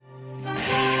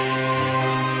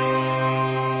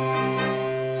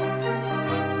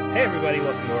Hey everybody,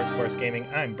 welcome to Workforce Gaming.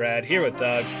 I'm Brad, here with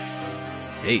Doug.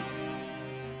 Hey.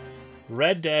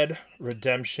 Red Dead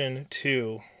Redemption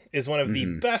 2 is one of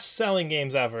the best-selling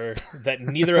games ever that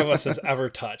neither of us has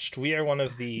ever touched. We are one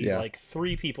of the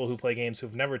three people who play games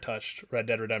who've never touched Red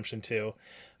Dead Redemption 2.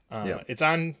 It's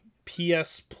on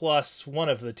PS Plus, one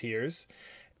of the tiers.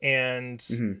 And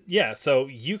so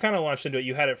you kind of launched into it.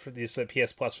 You had it for this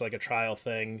PS Plus for like a trial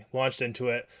thing, launched into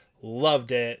it,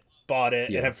 loved it, bought it,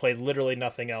 and have played literally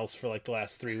nothing else for like the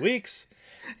last 3 weeks.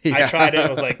 I tried it and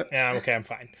was like, okay, I'm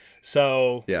fine.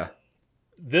 So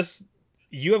this,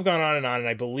 you have gone on, and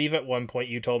I believe at one point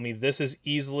you told me this is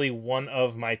easily one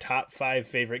of my top 5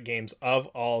 favorite games of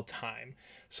all time.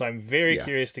 So I'm very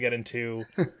curious to get into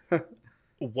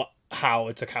how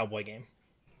it's a cowboy game.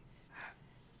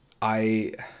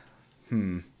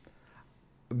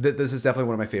 This is definitely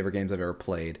one of my favorite games I've ever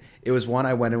played. It was one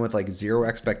I went in with like zero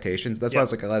expectations. That's why I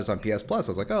was like, I was on PS Plus.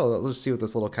 I was like, oh, let's see what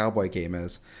this little cowboy game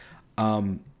is.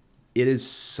 It is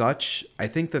such, I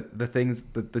think that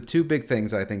the two big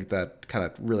things I think that kind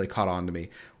of really caught on to me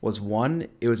was, one,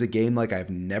 it was a game like I've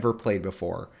never played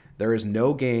before. There is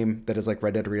no game that is like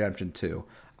Red Dead Redemption 2.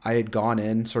 I had gone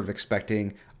in sort of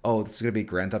expecting, oh, this is going to be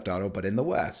Grand Theft Auto, but in the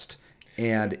West.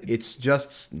 And it's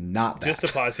just not that. Just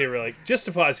to pause here really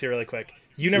quick.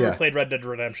 You never played Red Dead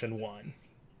Redemption 1.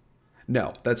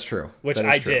 No, that's true. Which that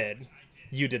I true. did.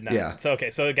 You did not. Yeah. So,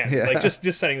 okay. So, again, like just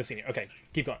setting the scene here. Okay,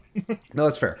 keep going. No,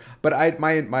 that's fair. But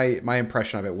my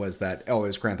impression of it was that, it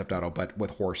was Grand Theft Auto, but with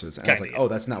horses. And I was like,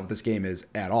 that's not what this game is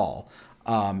at all.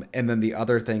 And then the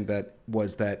other thing that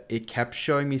was that it kept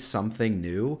showing me something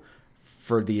new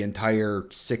for the entire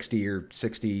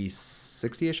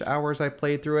 60-ish hours I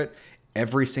played through it.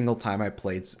 Every single time I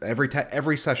played,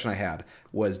 every session I had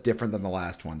was different than the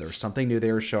last one. There was something new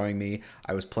they were showing me.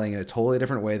 I was playing in a totally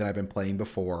different way than I've been playing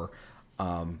before.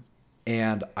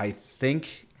 And I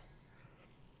think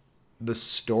the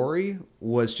story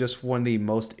was just one of the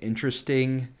most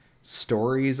interesting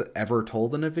stories ever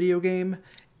told in a video game.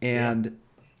 And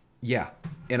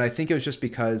and I think it was just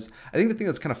because, I think the thing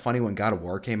that's kind of funny when God of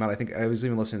War came out, I think I was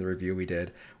even listening to the review we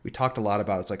did, we talked a lot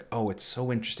about, it's like, oh, it's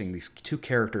so interesting, these two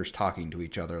characters talking to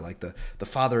each other, like the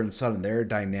father and son, and their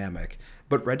dynamic.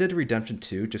 But Red Dead Redemption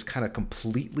 2 just kind of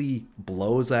completely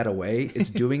blows that away. It's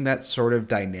doing that sort of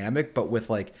dynamic, but with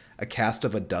like a cast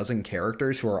of a dozen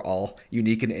characters who are all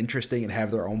unique and interesting and have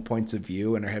their own points of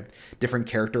view and have different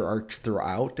character arcs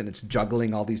throughout, and it's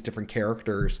juggling all these different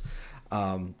characters.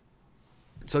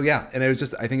 And it was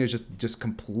just, I think it was just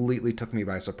completely took me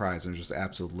by surprise. It was just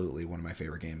absolutely one of my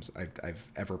favorite games I've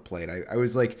ever played. I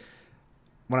was like,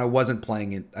 when I wasn't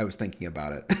playing it, I was thinking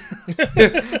about it.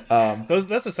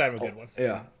 That's a sign of a good one.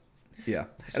 Yeah.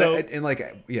 So,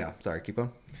 sorry, keep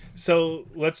going. So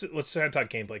let's try to talk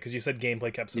gameplay, because you said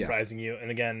gameplay kept surprising you. And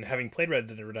again, having played Red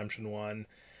Dead Redemption 1,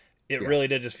 it really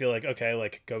did just feel like, okay,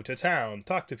 like go to town,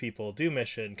 talk to people, do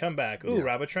mission, come back,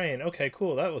 rob a train. Okay,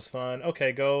 cool, that was fun.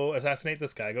 Okay, go assassinate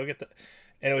this guy, go get the...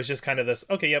 And it was just kind of this,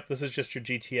 okay, yep, this is just your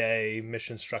GTA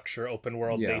mission structure, open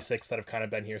world basics that have kind of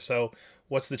been here. So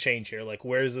what's the change here? Like,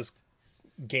 where's this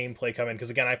gameplay come in? Because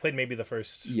again, I played maybe the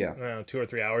first 2 or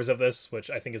 3 hours of this, which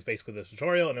I think is basically the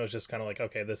tutorial, and it was just kind of like,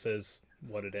 okay, this is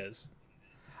what it is.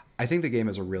 I think the game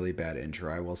is a really bad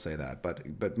intro, I will say that.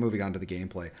 But moving on to the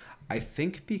gameplay, I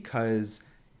think because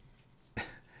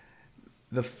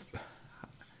the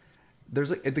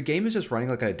game is just running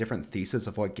like a different thesis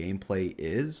of what gameplay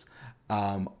is.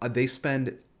 They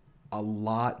spend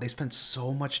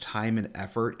so much time and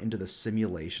effort into the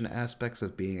simulation aspects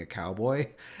of being a cowboy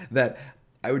that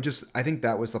I think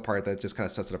that was the part that just kind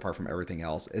of sets it apart from everything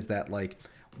else, is that like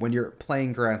when you're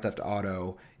playing Grand Theft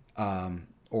Auto,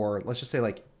 or let's just say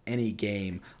like any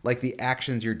game, like the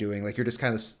actions you're doing, like you're just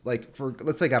kind of like, for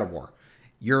let's say God of War,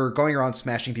 you're going around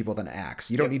smashing people with an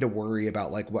axe. You don't need to worry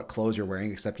about like what clothes you're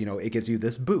wearing, except it gives you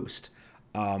this boost.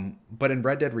 But in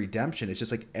Red Dead Redemption, it's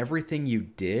just like everything you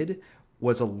did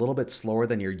was a little bit slower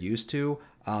than you're used to.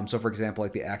 So for example,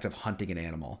 like the act of hunting an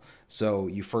animal. So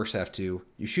you first have to,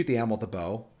 you shoot the animal with a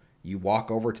bow, you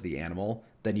walk over to the animal,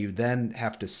 then you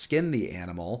have to skin the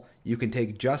animal. You can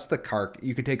take just the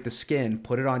you can take the skin,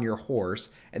 put it on your horse,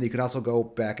 and you can also go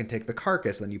back and take the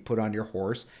carcass, then you put on your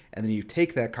horse, and then you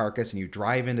take that carcass and you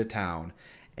drive into town,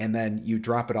 and then you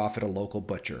drop it off at a local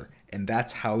butcher, and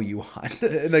that's how you hunt.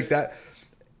 Like that.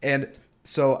 And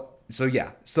a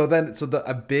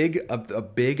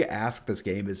big ask this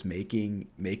game is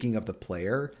making of the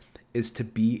player is to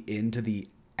be into the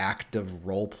act of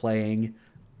role playing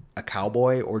a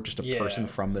cowboy or just a person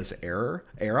from this era.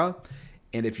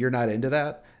 And if you're not into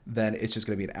that, then it's just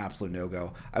going to be an absolute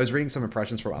no-go. I was reading some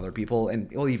impressions from other people,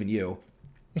 and even you,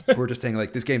 who are just saying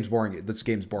like, this game's boring. This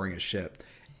game's boring as shit.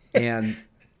 And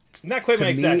not quite my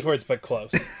exact words, but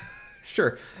close.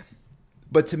 Sure.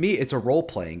 But to me, it's a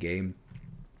role-playing game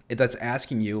that's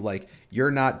asking you, like,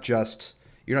 you're not just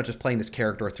playing this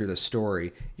character through the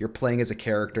story. You're playing as a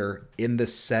character in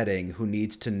this setting who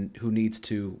needs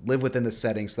to live within the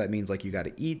setting. So that means like you got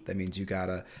to eat. That means you got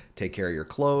to take care of your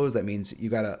clothes. That means you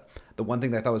got to. The one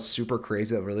thing that I thought was super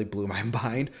crazy that really blew my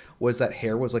mind was that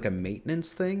hair was like a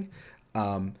maintenance thing.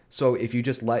 So if you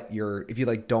just let's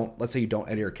say you don't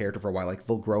edit your character for a while, like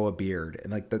they'll grow a beard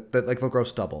and like they'll grow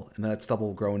stubble, and then that stubble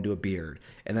will grow into a beard,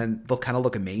 and then they'll kind of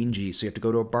look mangy. So you have to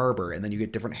go to a barber, and then you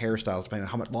get different hairstyles depending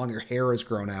on how much long your hair has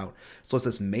grown out. So it's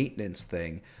this maintenance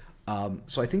thing.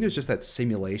 So I think it was just that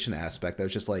simulation aspect that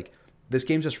was just like, this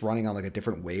game's just running on like a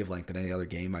different wavelength than any other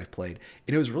game I've played.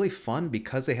 And it was really fun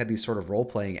because they had these sort of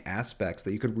role-playing aspects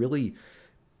that you could really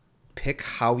pick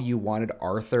how you wanted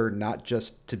Arthur not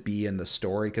just to be in the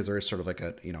story, because there is sort of like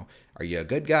a, are you a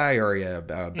good guy or are you a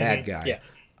bad guy?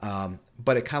 Yeah.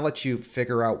 But it kind of lets you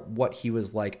figure out what he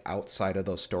was like outside of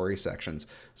those story sections.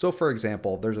 So, for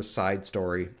example, there's a side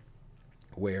story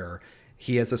where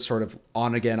he has this sort of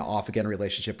on-again, off-again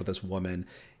relationship with this woman.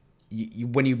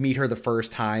 When you meet her the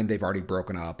first time, they've already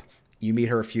broken up. You meet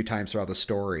her a few times throughout the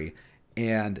story.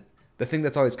 And the thing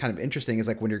that's always kind of interesting is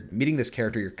like when you're meeting this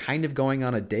character, you're kind of going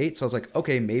on a date. So I was like,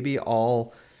 okay, maybe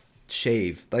I'll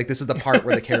shave. Like this is the part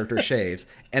where the character shaves.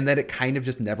 And then it kind of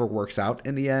just never works out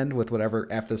in the end with whatever,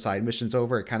 after the side mission's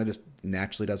over, it kind of just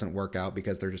naturally doesn't work out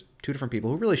because they're just two different people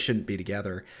who really shouldn't be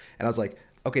together. And I was like,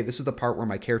 okay, this is the part where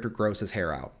my character grows his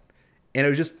hair out. And it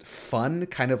was just fun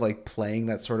kind of like playing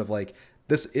that sort of like,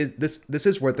 this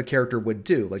is what the character would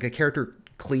do. Like a character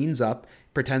cleans up,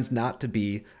 pretends not to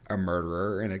be a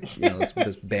murderer and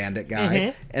this bandit guy.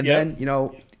 Mm-hmm. And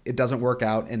then, it doesn't work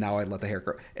out, and now I let the hair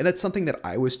grow. And that's something that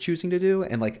I was choosing to do.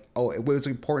 And like, it was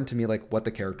important to me, like what the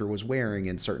character was wearing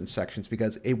in certain sections,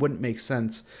 because it wouldn't make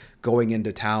sense going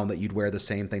into town that you'd wear the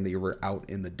same thing that you were out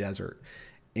in the desert.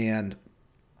 And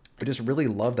I just really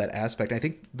love that aspect. I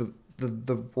think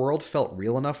the world felt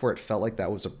real enough where it felt like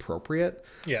that was appropriate.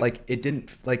 Yeah. Like it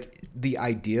didn't, like the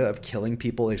idea of killing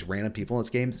people as random people in this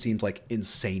game seems like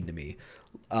insane to me.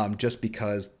 Just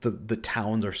because the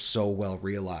towns are so well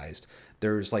realized.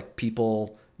 There's like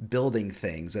people building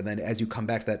things, and then as you come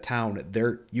back to that town,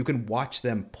 you can watch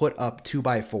them put up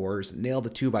 2x4s, nail the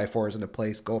 2x4s into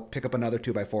place, go pick up another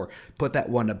 2x4, put that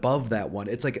one above that one.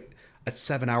 It's like a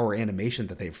 7-hour animation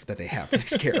that they have for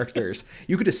these characters.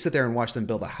 You could just sit there and watch them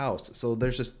build a house. So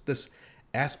there's just this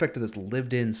aspect of this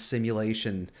lived-in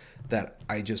simulation that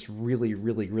I just really,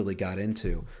 really, really got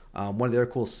into. One of the other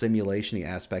cool simulation-y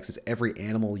aspects is every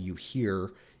animal you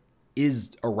hear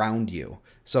is around you.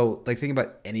 So like think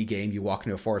about any game, you walk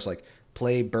into a forest, like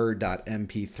play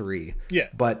bird.mp3. Yeah.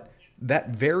 But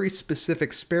that very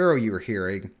specific sparrow you're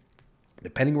hearing,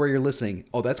 depending where you're listening,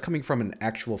 that's coming from an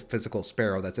actual physical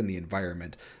sparrow that's in the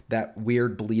environment. That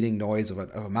weird bleating noise of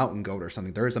a mountain goat or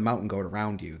something. There is a mountain goat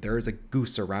around you. There is a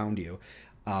goose around you.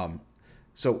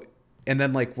 And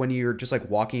then like when you're just like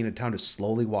walking into town, just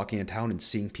slowly walking into town and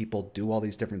seeing people do all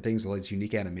these different things, all these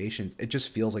unique animations, it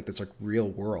just feels like this like real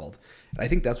world. And I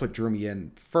think that's what drew me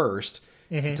in first,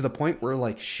 to the point where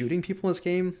like shooting people in this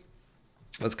game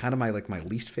was kind of my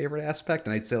least favorite aspect.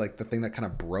 And I'd say like the thing that kind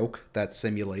of broke that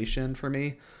simulation for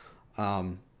me.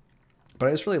 But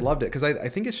I just really loved it because I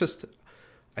think it's just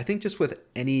with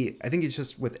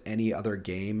any other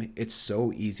game, it's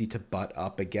so easy to butt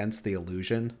up against the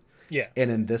illusion. Yeah.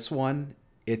 And in this one,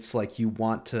 it's like you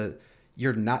don't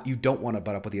want to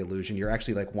butt up with the illusion. You're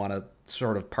actually like want to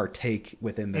sort of partake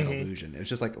within that illusion. It's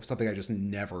just like something I just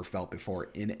never felt before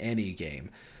in any game.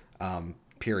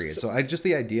 Period. So I just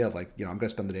the idea of like, I'm going to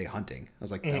spend the day hunting. I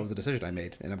was like, that was the decision I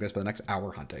made, and I'm going to spend the next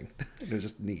hour hunting. It was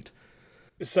just neat.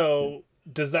 So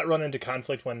does that run into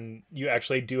conflict when you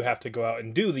actually do have to go out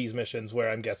and do these missions, where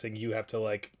I'm guessing you have to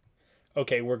like,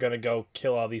 okay, we're going to go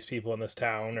kill all these people in this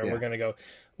town, or we're going to go,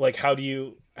 like, how do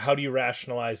you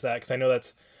rationalize that? Because I know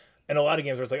that's in a lot of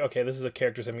games where it's like, okay, this is a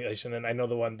character simulation, and I know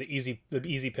the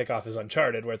easy pick off is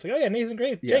Uncharted, where it's like, oh yeah, Nathan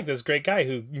Drake, this great guy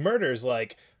who murders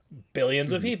like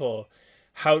billions of people.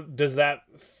 How does that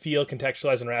feel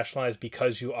contextualized and rationalized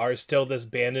because you are still this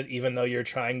bandit, even though you're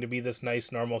trying to be this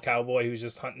nice normal cowboy who's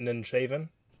just hunting and shaving?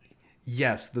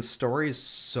 Yes, the story is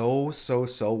so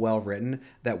well written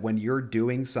that when you're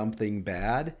doing something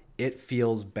bad, it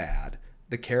feels bad.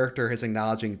 The character is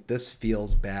acknowledging this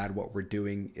feels bad. What we're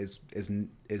doing is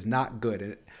not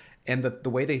good, and the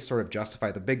way they sort of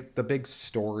justify the big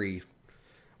story,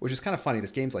 which is kind of funny.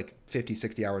 This game's like 50,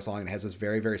 60 hours long and has this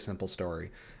very, very simple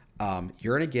story.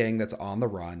 You're in a gang that's on the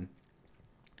run.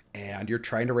 and you're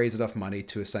trying to raise enough money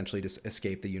to essentially just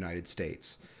escape the United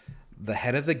States. The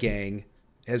head of the gang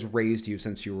has raised you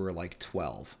since you were like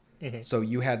 12. So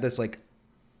you had this like,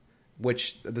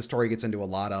 which the story gets into a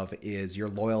lot of, is your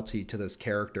loyalty to this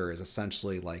character is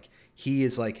essentially like, he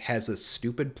is like, has a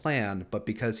stupid plan, but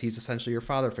because he's essentially your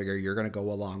father figure, you're going to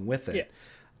go along with it.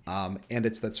 Yeah. And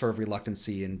it's that sort of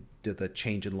reluctancy and the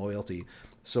change in loyalty.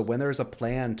 So when there's a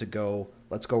plan to go,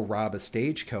 let's go rob a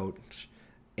stagecoach,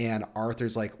 and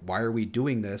Arthur's like, why are we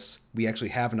doing this? We actually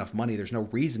have enough money. There's no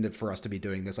reason for us to be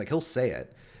doing this. Like, he'll say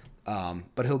it.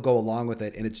 But he'll go along with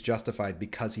it, and it's justified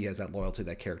because he has that loyalty to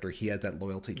that character. He has that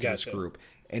loyalty to this group,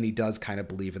 and he does kind of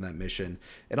believe in that mission.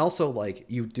 And also, like,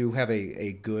 you do have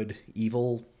a good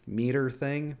evil meter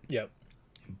thing. Yep.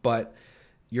 But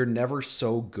you're never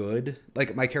so good.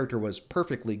 Like, my character was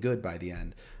perfectly good by the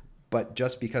end, but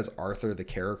just because Arthur the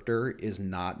character is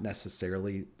not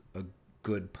necessarily a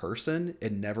good person,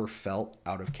 it never felt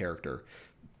out of character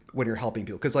when you're helping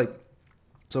people. Because, like,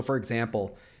 so for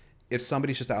example, if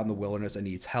somebody's just out in the wilderness and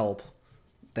needs help,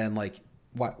 then like,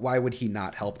 why would he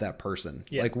not help that person?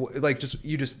 Yeah. Like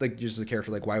just a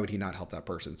character, like, why would he not help that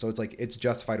person? So it's like, it's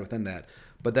justified within that.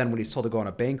 But then when he's told to go on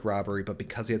a bank robbery, but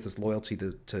because he has this loyalty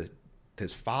to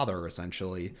his father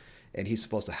essentially, and he's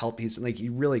supposed to help, he's like,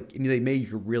 they make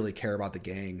you really care about the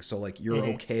gang. So like, you're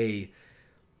okay.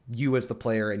 You as the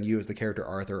player and you as the character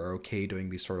Arthur are okay doing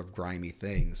these sort of grimy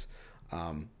things.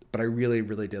 But I really,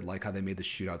 really did like how they made the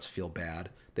shootouts feel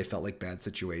bad. They felt like bad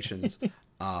situations.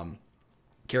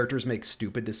 Characters make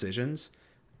stupid decisions.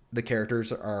 The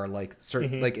characters are like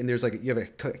certain, like, and there's like, you have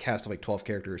a cast of like 12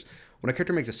 characters. When a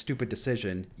character makes a stupid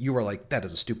decision, you are like, that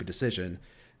is a stupid decision.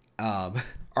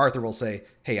 Arthur will say,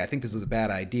 hey, I think this is a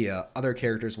bad idea. Other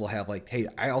characters will have like, hey,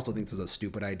 I also think this is a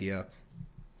stupid idea.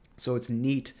 So it's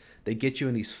neat. They get you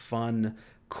in these fun,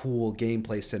 cool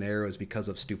gameplay scenarios because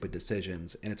of stupid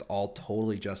decisions, and it's all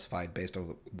totally justified based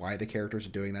on why the characters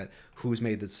are doing that, who's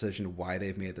made the decision, why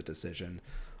they've made the decision.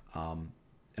 And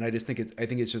I just think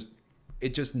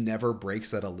it just never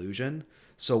breaks that illusion.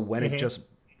 So when it just,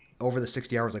 over the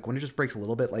 60 hours, like when it just breaks a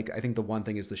little bit, like I think the one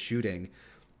thing is the shooting.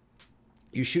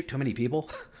 You shoot too many people.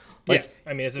 Like,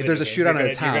 yeah, I mean, it's if there's a shootout in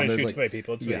a town, there's shoot like too many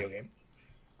people. It's a video game.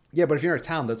 Yeah, but if you're in a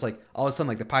town that's like, all of a sudden,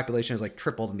 like, the population is like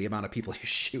tripled in the amount of people you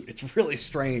shoot. It's really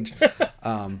strange.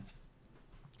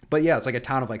 But yeah, it's like a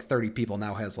town of like 30 people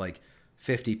now has like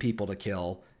 50 people to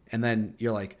kill. And then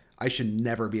you're like, I should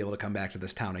never be able to come back to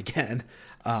this town again.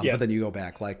 But then you go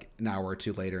back like an hour or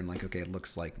two later and like, okay, it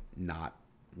looks like not,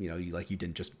 you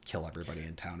didn't just kill everybody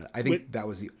in town. I think that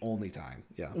was the only time.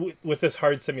 Yeah. With this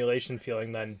hard simulation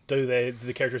feeling, then do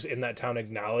the characters in that town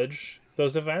acknowledge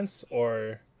those events,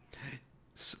 or?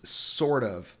 Sort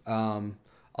of.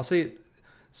 I'll say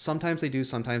sometimes they do,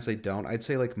 sometimes they don't. I'd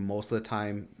say like most of the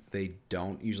time they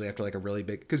don't. Usually after like a really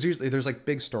big, because usually there's like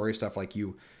big story stuff like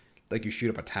you shoot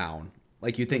up a town.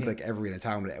 Like you think like everybody in the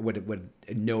town would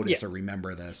notice or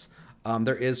remember this.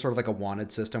 There is sort of like a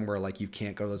wanted system where like you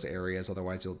can't go to those areas,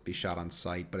 otherwise you'll be shot on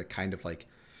sight. But it kind of like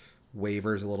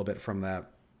wavers a little bit from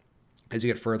that as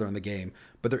you get further in the game.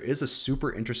 But there is a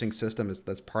super interesting system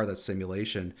that's part of that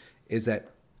simulation, is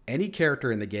that any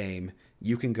character in the game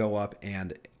you can go up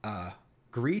and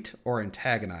greet or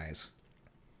antagonize.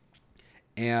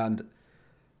 And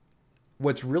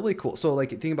what's really cool, so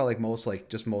like think about like most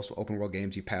open world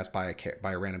games, you pass by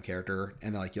a random character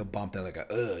and like you'll bump them, like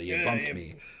you bumped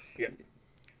me.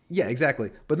 Yeah,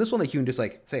 exactly. But this one, like, you can just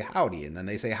like say howdy, and then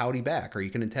they say howdy back, or you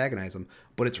can antagonize them.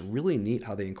 But it's really neat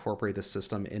how they incorporate the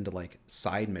system into like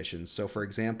side missions. So for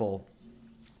example,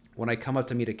 when I come up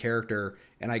to meet a character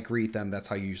and I greet them, that's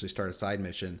how you usually start a side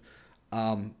mission.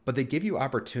 But they give you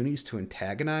opportunities to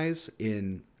antagonize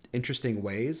in interesting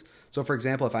ways. So for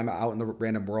example, if I'm out in the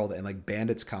random world and like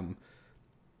bandits come,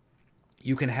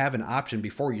 you can have an option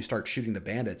before you start shooting the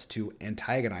bandits to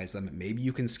antagonize them. Maybe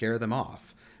you can scare them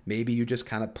off. Maybe you just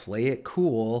kind of play it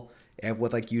cool and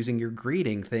with like using your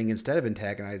greeting thing instead of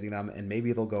antagonizing them, and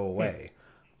maybe they'll go away.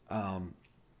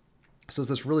 So it's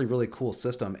this really, really cool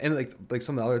system. And like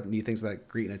some of the other neat things that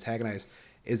greet and antagonize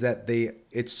is that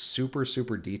it's super,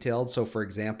 super detailed. So for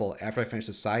example, after I finish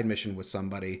a side mission with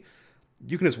somebody,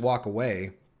 you can just walk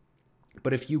away.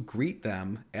 But if you greet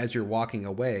them as you're walking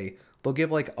away, they'll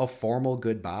give like a formal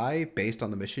goodbye based on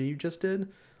the mission you just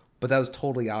did. But that was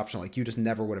totally optional. Like you just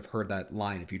never would have heard that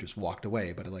line if you just walked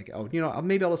away. But like,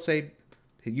 maybe I'll just say,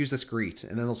 use this greet.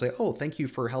 And then they'll say, oh, thank you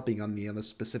for helping on this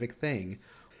specific thing.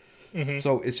 Mm-hmm.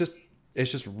 So it just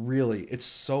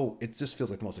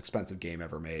feels like the most expensive game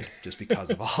ever made just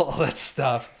because of all that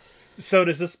stuff. So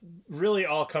does this really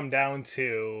all come down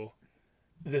to,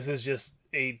 this is just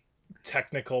a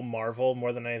technical marvel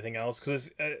more than anything else, because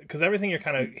everything you're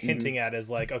kind of hinting at is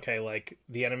like, okay, like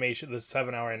the animation, the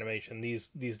 7-hour animation, these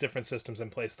different systems in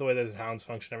place, the way that the towns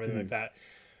function, everything like that.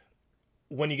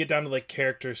 When you get down to like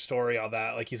character story, all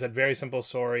that, like you said, very simple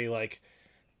story, like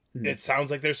it sounds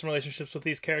like there's some relationships with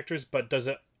these characters, but does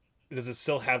it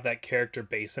still have that character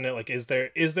base in it? Like, is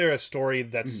there a story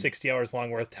that's 60 hours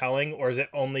long worth telling, or is it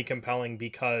only compelling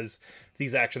because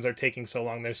these actions are taking so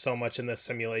long? There's so much in this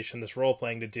simulation, this role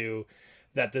playing to do,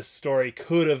 that this story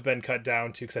could have been cut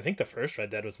down to, because I think the first Red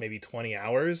Dead was maybe 20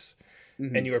 hours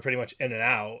and you were pretty much in and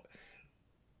out.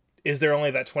 Is there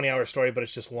only that 20-hour story, but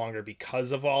it's just longer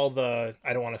because of all the,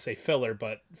 I don't want to say filler,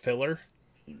 but filler?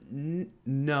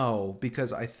 No,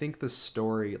 because I think the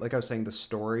story, like I was saying,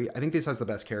 I think this has the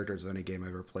best characters of any game I've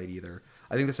ever played either.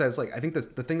 I think this has, like, I think the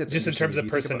thing that's just in terms of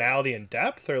personality and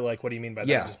depth, or like, what do you mean by that?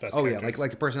 Yeah. Just best characters? Yeah,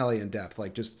 like personality and depth.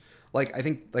 Like, just, like, I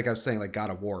think, like I was saying, like God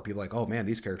of War, people are like, oh man,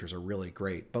 these characters are really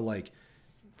great. But like,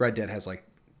 Red Dead has like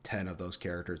 10 of those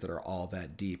characters that are all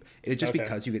that deep. And it's just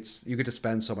because you get to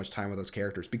spend so much time with those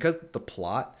characters, because the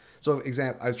plot. So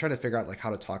I was trying to figure out like how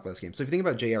to talk about this game. So if you think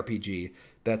about JRPG,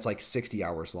 that's like 60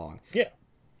 hours long. Yeah.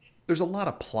 There's a lot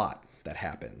of plot that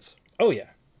happens. Oh yeah.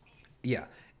 Yeah.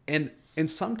 And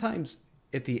sometimes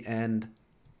at the end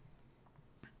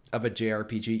of a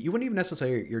JRPG, you wouldn't even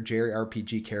necessarily, your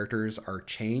JRPG characters are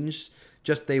changed,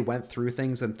 just they went through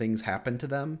things and things happened to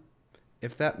them.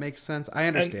 If that makes sense. I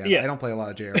understand. I don't play a lot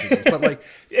of JRPGs, but like,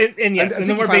 and yes, and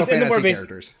the more basic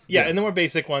characters. Yeah, and the more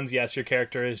basic ones, yes, your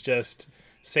character is just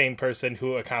same person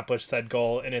who accomplished said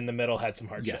goal, and in the middle had some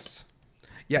hardship. Yes.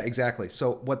 Yeah, exactly.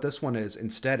 So what this one is,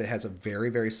 instead, it has a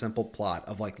very, very simple plot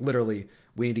of like, literally,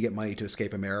 we need to get money to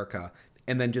escape America,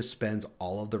 and then just spends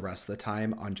all of the rest of the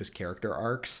time on just character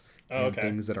arcs and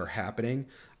things that are happening.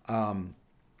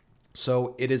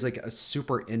 So it is like a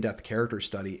super in-depth character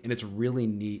study, and it's really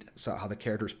neat how the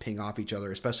characters ping off each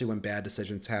other, especially when bad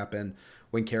decisions happen,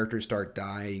 when characters start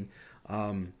dying.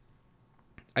 I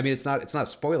mean, it's not a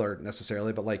spoiler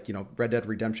necessarily, but like, you know, Red Dead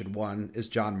Redemption 1 is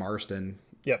John Marston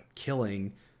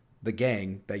killing the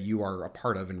gang that you are a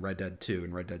part of in Red Dead 2,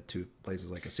 and Red Dead 2 plays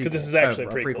as like a sequel. Because this is actually a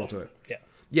prequel to it.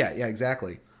 Yeah,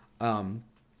 exactly. So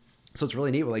it's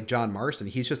really neat with like John Marston.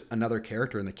 He's just another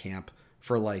character in the camp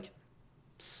for like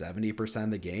 70% of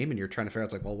the game, and you're trying to figure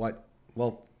out, it's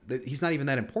like, he's not even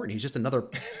that important. He's just another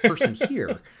person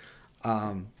here.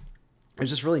 It's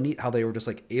just really neat how they were just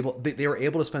like they were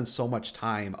able to spend so much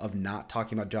time of not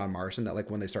talking about John Marston that like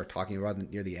when they start talking about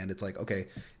it near the end, it's like, okay,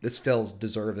 this feels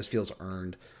deserved, this feels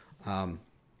earned.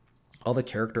 All the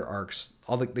character arcs,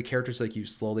 all the characters, like you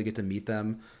slowly get to meet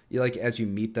them, like as you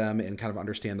meet them and kind of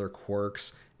understand their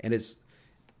quirks, and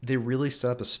they really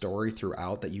set up a story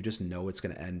throughout that you just know it's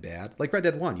going to end bad. Like Red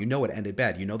Dead 1, you know it ended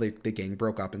bad. You know the gang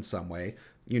broke up in some way.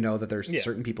 You know that there's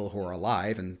certain people who are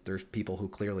alive and there's people who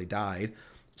clearly died.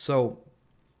 So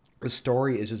the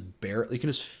story is just you can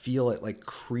just feel it like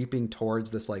creeping towards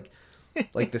this like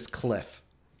this cliff.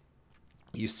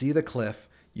 You see the cliff.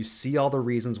 You see all the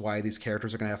reasons why these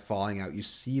characters are going to have falling out. You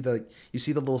see the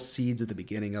little seeds at the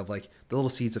beginning of like the little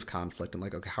seeds of conflict, and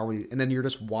like, okay, how are we? And then you're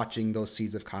just watching those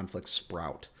seeds of conflict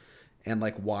sprout, and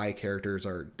like why characters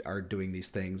are doing these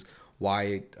things.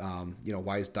 Why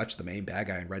why is Dutch the main bad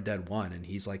guy in Red Dead 1, and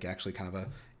he's like actually kind of a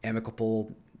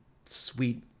amicable,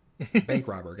 sweet bank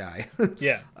robber guy.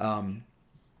 Yeah.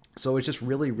 So it's just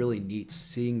really, really neat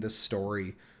seeing this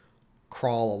story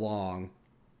crawl along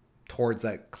towards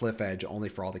that cliff edge, only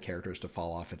for all the characters to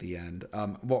fall off at the end,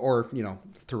 or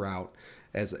throughout,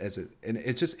 as it. And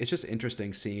it's just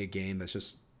interesting seeing a game that's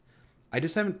just. I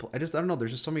don't know.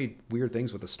 There's just so many weird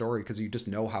things with the story, because you just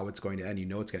know how it's going to end. You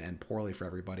know it's going to end poorly for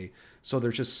everybody. So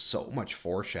there's just so much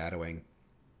foreshadowing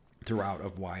throughout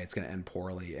of why it's going to end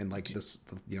poorly, and like this,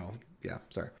 yeah.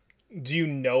 Sorry. Do you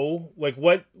know, like,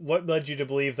 what led you to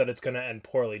believe that it's going to end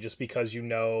poorly? Just because you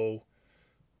know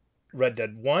Red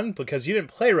Dead 1? Because you didn't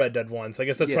play Red Dead 1, so I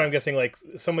guess that's why I'm guessing, like,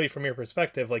 somebody from your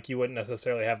perspective, like, you wouldn't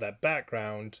necessarily have that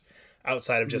background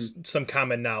outside of just some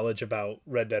common knowledge about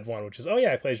Red Dead 1, which is, oh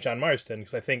yeah, I played John Marston.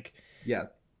 Because I think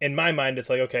in my mind it's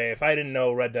like, okay, if I didn't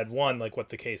know Red Dead 1, like what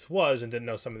the case was, and didn't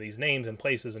know some of these names and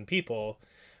places and people,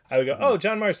 I would go, oh,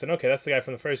 John Marston, okay, that's the guy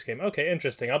from the first game. Okay,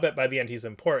 interesting. I'll bet by the end he's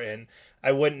important.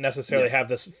 I wouldn't necessarily have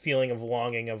this feeling of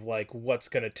longing of, like, what's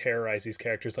going to terrorize these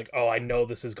characters. Like, oh, I know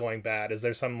this is going bad. Is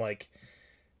there some, like,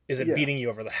 is it beating you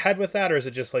over the head with that? Or is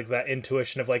it just, like, that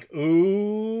intuition of, like,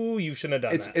 ooh, you shouldn't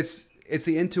have done that? It's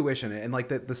the intuition. And, like,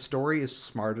 the story is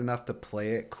smart enough to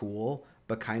play it cool,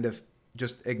 but kind of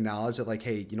just acknowledge that, like,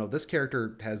 hey, you know, this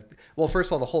character has, well,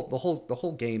 first of all, the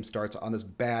whole game starts on this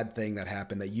bad thing that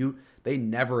happened that they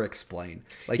never explain.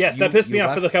 Like, yes, that pissed me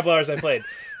off for the couple hours I played.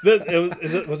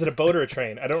 Was it a boat or a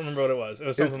train? I don't remember what it was. It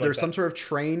was something there's like some sort of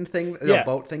train thing, a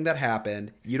boat thing that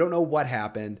happened. You don't know what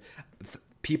happened.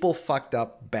 People fucked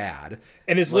up bad,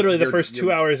 and it's literally the first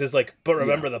 2 hours is like, but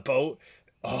remember the boat.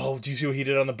 Oh, do you see what he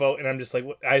did on the boat? And I'm just like,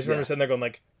 I just remember sitting there going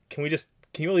like, can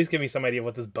you at least give me some idea of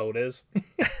what this boat is?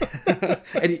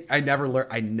 And I never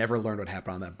learned what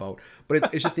happened on that boat.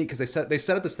 But it's just neat because they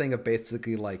set up this thing of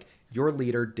basically like your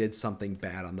leader did something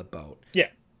bad on the boat. Yeah.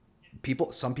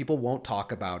 Some people won't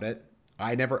talk about it.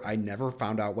 I never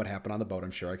found out what happened on the boat.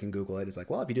 I'm sure I can Google it. It's like,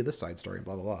 well, if you do this side story,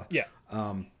 blah blah blah. Yeah.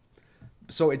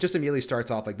 So it just immediately starts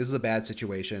off like, this is a bad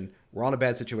situation. We're on a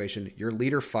bad situation. Your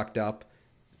leader fucked up.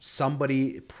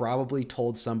 Somebody probably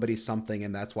told somebody something,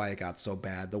 and that's why it got so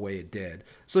bad the way it did.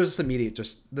 So there's this immediate,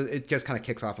 it just kind of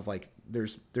kicks off of like,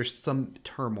 there's some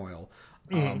turmoil.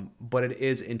 But it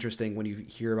is interesting when you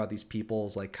hear about these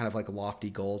people's like kind of like lofty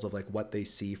goals of like what they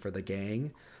see for the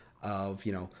gang of,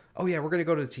 you know, oh yeah, we're going to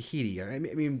go to Tahiti. I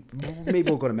mean, maybe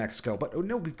we'll go to Mexico, but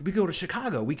no, we go to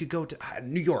Chicago. We could go to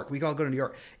New York. We could all go to New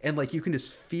York. And like, you can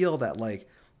just feel that like,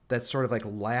 that sort of like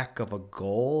lack of a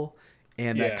goal.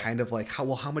 And that kind of like,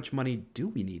 how much money do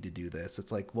we need to do this?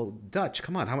 It's like, well, Dutch,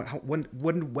 come on.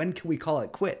 When can we call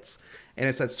it quits? And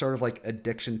it's that sort of like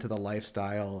addiction to the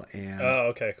lifestyle. And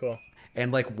okay, cool.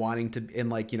 And like wanting to, and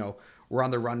like, you know, we're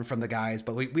on the run from the guys,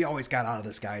 but we always got out of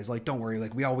this, guys. Like, don't worry.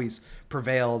 Like, we always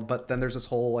prevailed. But then there's this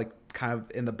whole like kind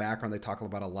of in the background they talk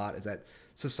about a lot is that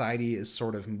society is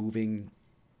sort of moving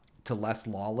to less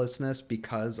lawlessness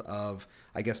because of,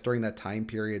 I guess during that time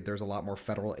period, there's a lot more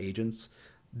federal agents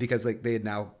because like they had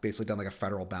now basically done like a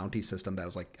federal bounty system that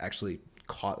was like actually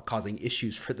causing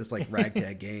issues for this like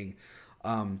ragtag gang.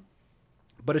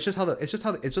 But it's just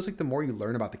like the more you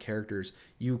learn about the characters,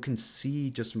 you can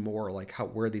see just more like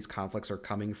where these conflicts are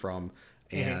coming from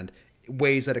and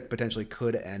ways that it potentially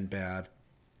could end bad.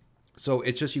 So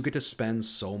it's just, you get to spend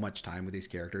so much time with these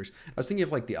characters. I was thinking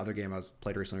of like the other game I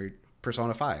played recently,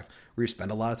 Persona 5, where you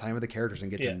spend a lot of time with the characters and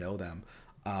get to know them.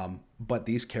 But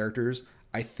these characters,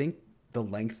 I think the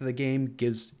length of the game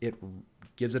gives it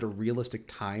a realistic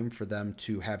time for them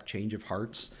to have change of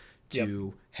hearts,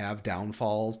 to have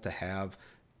downfalls, to have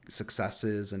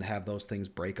successes, and have those things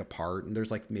break apart. And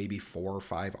there's like maybe 4 or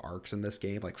 5 arcs in this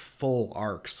game, like full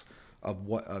arcs of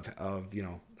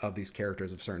these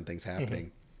characters, of certain things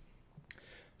happening.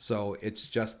 So it's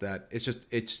just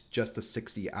a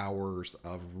 60 hours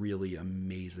of really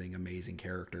amazing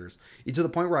characters. It's to the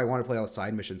point where I want to play all the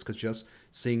side missions, because just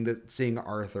seeing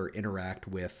Arthur interact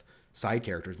with side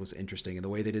characters was interesting. And the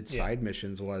way they did side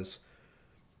missions was,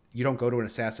 you don't go to an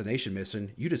assassination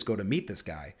mission, you just go to meet this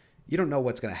guy. You don't know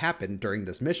what's going to happen during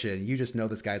this mission. You just know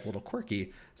this guy's a little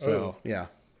quirky. So yeah.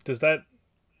 Does that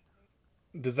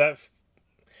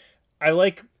I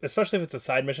like, especially if it's a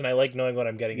side mission, I like knowing what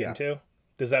I'm getting into.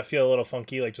 Does that feel a little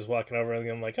funky, like just walking over and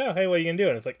I'm like, oh, hey, what are you gonna do?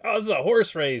 And it's like, oh, this is a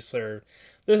horse race, or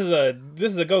this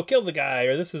is a go kill the guy,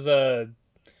 or this is a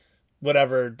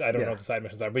whatever. I don't know what the side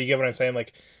missions are, but you get what I'm saying.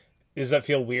 Like, does that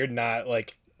feel weird? Not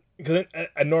like, because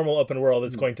a normal open world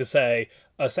is going to say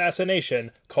assassination :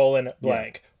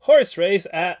 blank, horse race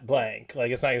at blank.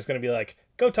 Like, it's not just going to be like,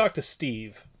 go talk to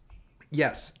Steve.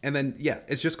 Yes, and then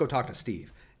it's just go talk to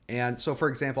Steve. And so, for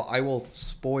example, I will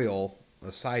spoil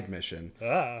a side mission.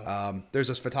 There's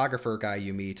this photographer guy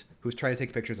you meet who's trying to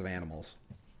take pictures of animals.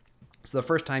 So the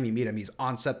first time you meet him, he's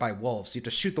on set by wolves. So you have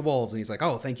to shoot the wolves, and he's like,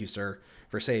 oh, thank you, sir,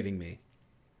 for saving me.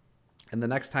 And the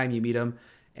next time you meet him,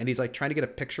 and he's like trying to get a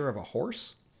picture of a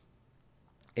horse.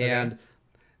 And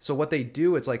so what they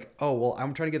do, it's like, oh, well,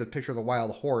 I'm trying to get a picture of a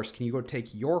wild horse. Can you go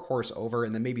take your horse over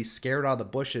and then maybe scare it out of the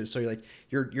bushes? So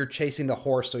you're chasing the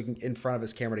horse so you can in front of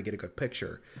his camera to get a good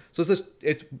picture. So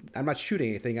I'm not shooting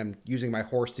anything. I'm using my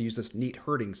horse to use this neat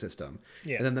herding system.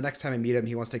 Yeah. And then the next time I meet him,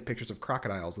 he wants to take pictures of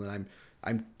crocodiles. And then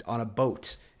I'm on a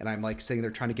boat and I'm like sitting there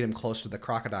trying to get him close to the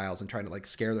crocodiles and trying to like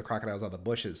scare the crocodiles out of the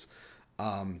bushes.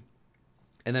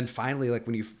 And then finally, like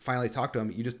when you finally talk to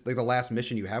him, you just like the last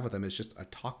mission you have with him is just a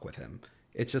talk with him.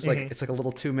 It's just like, it's like a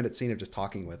little 2-minute scene of just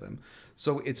talking with him.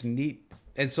 So it's neat.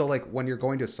 And so like when you're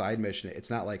going to a side mission, it's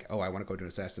not like, oh, I want to go to an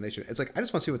assassination. It's like, I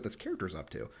just want to see what this character's up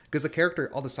to, because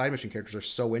all the side mission characters are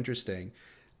so interesting.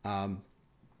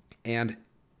 And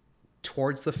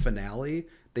towards the finale,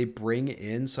 they bring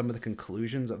in some of the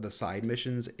conclusions of the side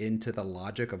missions into the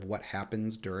logic of what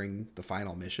happens during the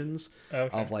final missions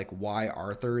of like why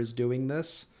Arthur is doing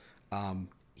this.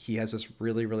 He has this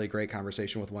really, really great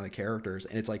conversation with one of the characters,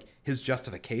 and it's like his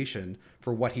justification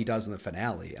for what he does in the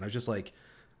finale. And I was just like,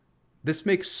 this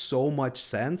makes so much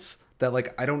sense that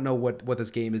like I don't know what this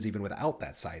game is even without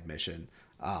that side mission,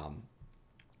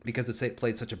 because it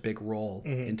played such a big role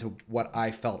into what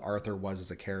I felt Arthur was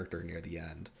as a character near the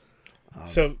end.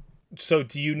 So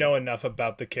do you know enough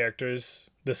about the characters,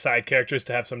 the side characters,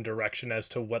 to have some direction as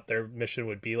to what their mission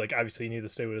would be? Like, obviously you knew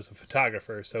this dude was a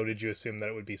photographer, so did you assume that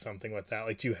it would be something with that?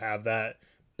 Like, do you have that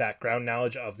background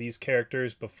knowledge of these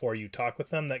characters before you talk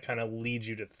with them that kind of leads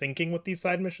you to thinking what these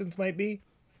side missions might be?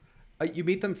 You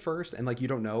meet them first, and like you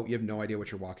have no idea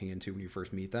what you're walking into when you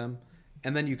first meet them,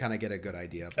 and then you kind of get a good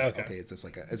idea of like, okay, is this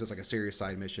like a serious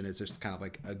side mission? Is this kind of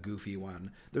like a goofy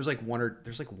one? There's one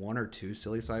or two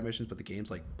silly side missions, but the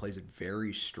game's like plays it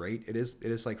very straight. It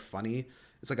is like funny.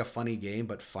 It's like a funny game,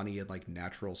 but funny in like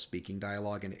natural speaking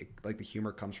dialogue, and like the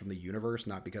humor comes from the universe,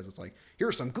 not because it's like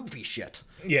here's some goofy shit.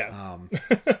 Yeah,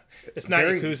 it's not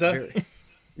Yakuza.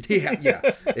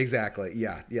 Yeah, exactly.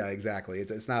 Yeah, exactly.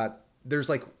 It's not. There's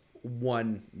like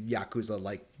one Yakuza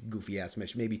like goofy ass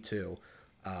mission, maybe two,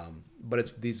 but it's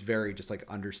these very just like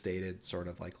understated sort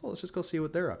of like, oh, let's just go see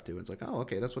what they're up to. It's like, oh,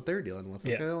 okay, that's what they're dealing with.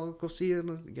 Okay, I'll go see it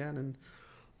again.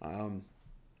 And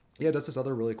that's this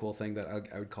other really cool thing that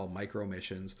I would call micro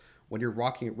missions. When you're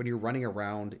running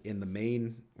around in the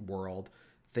main world,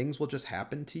 things will just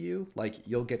happen to you. Like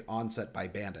you'll get onset by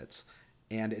bandits.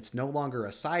 And it's no longer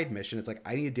a side mission. It's like,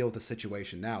 I need to deal with the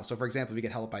situation now. So, for example, if you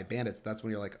get held up by bandits, that's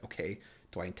when you're like, okay,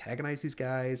 do I antagonize these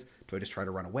guys? Do I just try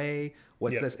to run away?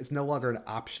 What's this? It's no longer an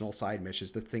optional side mission.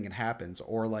 It's the thing that happens.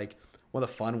 Or, like, one of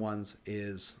the fun ones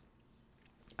is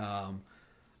I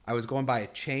was going by a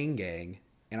chain gang,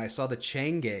 and I saw the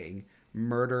chain gang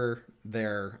murder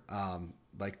their,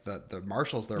 like, the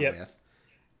marshals they're with.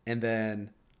 And then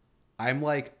I'm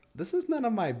like, this is none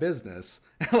of my business.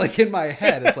 Like in my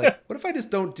head, it's like, what if I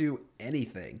just don't do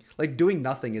anything? Like doing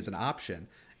nothing is an option.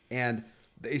 And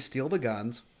they steal the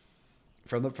guns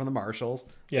from the marshals.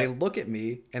 They look at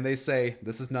me and they say,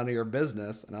 this is none of your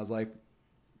business. And I was like,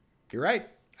 you're right.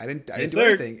 I didn't do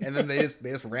anything. And then they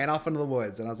just ran off into the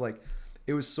woods. And I was like,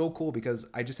 it was so cool because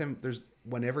I just haven't,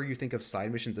 whenever you think of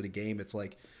side missions in a game, it's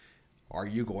like, are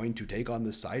you going to take on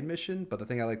this side mission? But the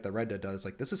thing I like that Red Dead does,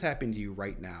 like, this is happening to you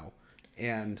right now.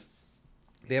 And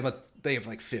they have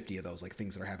like 50 of those like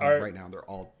things that are happening right now, and they're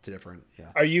all different.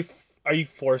 Yeah. Are you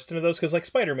forced into those? Because like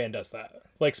Spider-Man does that.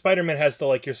 Like Spider-Man has the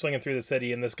like you're swinging through the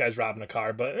city and this guy's robbing a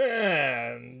car, but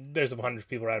there's 100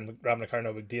 people robbing a car,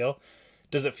 no big deal.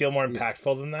 Does it feel more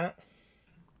impactful than that?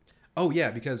 Oh yeah,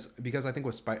 because I think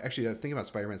actually I was thinking about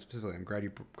Spider-Man specifically. I'm glad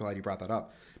you brought that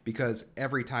up, because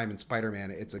every time in Spider-Man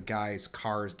it's a guy's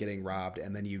car is getting robbed,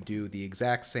 and then you do the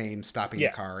exact same stopping the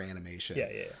car animation.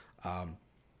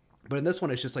 But in this one,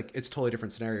 it's just like, it's totally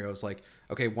different scenarios. Like,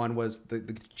 okay, one was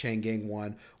the chain gang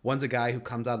one. One's a guy who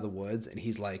comes out of the woods and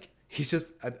he's like, he's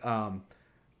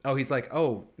like,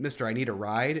 oh, mister, I need a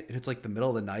ride. And it's like the middle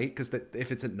of the night, because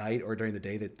if it's at night or during the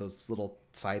day, that those little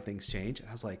side things change. And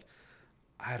I was like,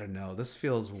 I don't know, this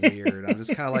feels weird. I'm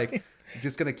just kind of like,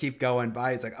 just going to keep going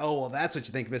by. It's like, oh, well, that's what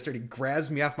you think, mister. And he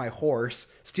grabs me off my horse,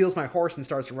 steals my horse, and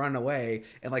starts running away.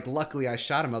 And like, luckily I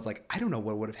shot him. I was like, I don't know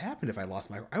what would have happened if I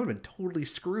lost I would have been totally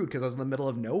screwed because I was in the middle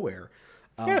of nowhere.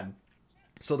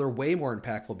 So they're way more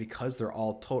impactful because they're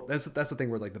all total. That's the thing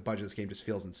where like the budget of this game just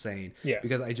feels insane. Yeah.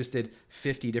 Because I just did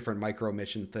 50 different micro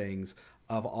mission things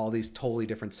of all these totally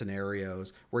different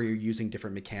scenarios where you're using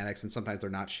different mechanics, and sometimes they're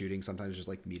not shooting, sometimes just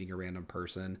like meeting a random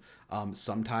person.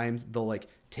 Sometimes they'll like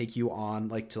take you on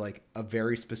like to like a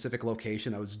very specific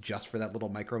location that was just for that little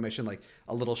micro mission, like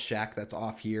a little shack that's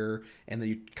off here, and then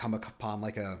you come upon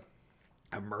like a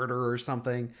murder or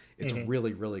something. It's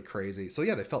really, really crazy. So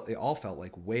yeah, they all felt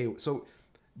like so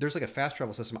there's like a fast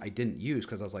travel system I didn't use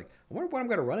because I was like, I wonder what I'm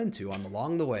going to run into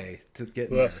along the way to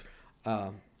get in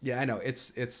there. Yeah, I know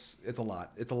it's a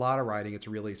lot. It's a lot of riding. It's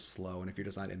really slow, and if you're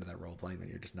just not into that role playing, then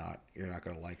you're not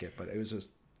going to like it. But it was just,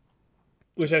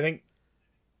 which I think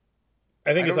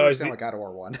it's always like God of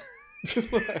War 1. I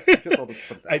guess I'll just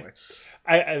put it that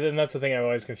way. And that's the thing I'm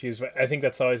always confused. But I think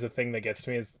that's always the thing that gets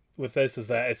to me is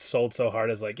that it's sold so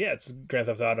hard as like, yeah, it's Grand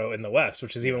Theft Auto in the West,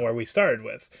 which is even where we started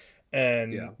with,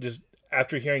 and just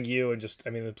after hearing you and just,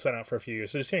 I mean, it's been out for a few years,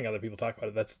 so just hearing other people talk about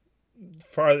it, that's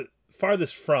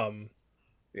farthest from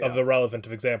of the relevant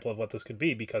of example of what this could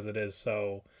be, because it is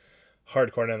so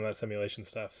hardcore in that simulation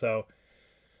stuff. So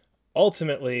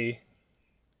ultimately,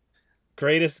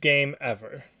 greatest game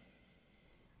ever.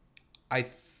 I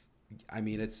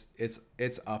mean, it's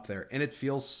up there, and it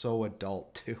feels so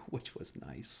adult too, which was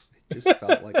nice. It just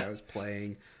felt like I was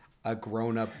playing a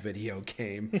grown-up video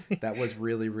game that was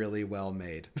really, really well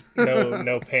made.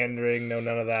 no pandering, no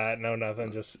none of that, no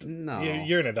nothing. Just no.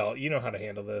 You're an adult. You know how to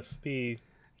handle this.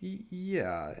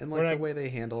 Yeah, and like the way they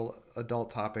handle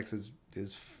adult topics is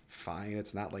fine.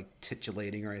 It's not like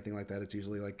titillating or anything like that. It's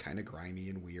usually like kind of grimy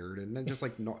and weird, and then just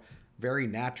like very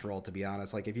natural, to be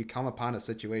honest. Like if you come upon a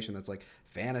situation that's like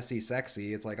fantasy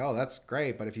sexy, it's like, oh, that's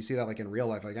great. But if you see that like in real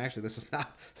life, like actually this is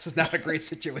not a great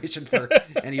situation for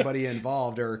anybody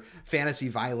involved, or fantasy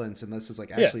violence, and this is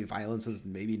like actually violence is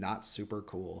maybe not super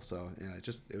cool. So yeah,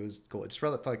 it was cool. It just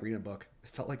felt like reading a book.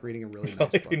 It felt like reading a really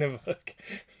nice book. Reading a book.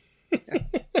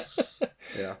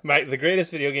 Yeah. The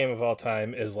greatest video game of all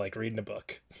time is like reading a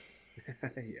book.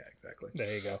 Yeah, exactly.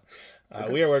 There you go.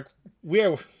 Okay. We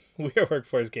are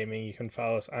Workforce Gaming. You can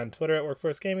follow us on Twitter at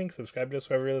Workforce Gaming. Subscribe to us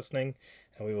wherever you're listening,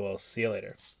 and we will see you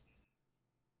later.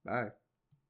 Bye.